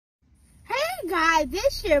Guys,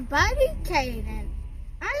 it's your buddy Kaden.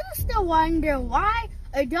 I used to wonder why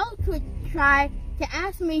adults would try to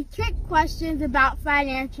ask me trick questions about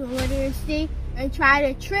financial literacy and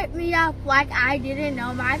try to trip me up like I didn't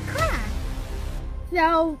know my class.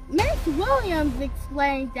 So Miss Williams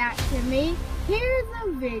explained that to me. Here's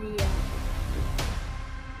a video.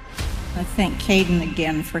 I thank Kaden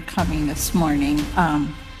again for coming this morning.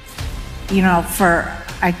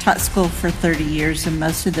 I taught school for 30 years, and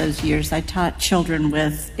most of those years I taught children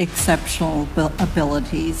with exceptional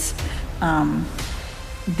abilities.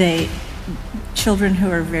 Children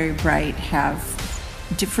who are very bright have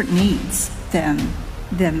different needs than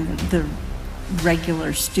the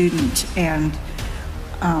regular student, and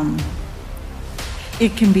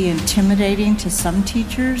it can be intimidating to some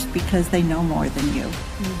teachers because they know more than you.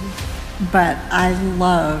 Mm-hmm. But I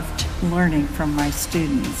loved learning from my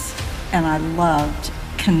students, and I loved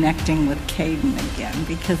connecting with Kaden again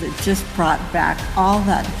because it just brought back all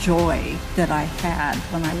that joy that I had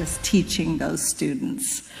when I was teaching those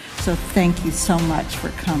students. So thank you so much for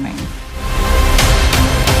coming.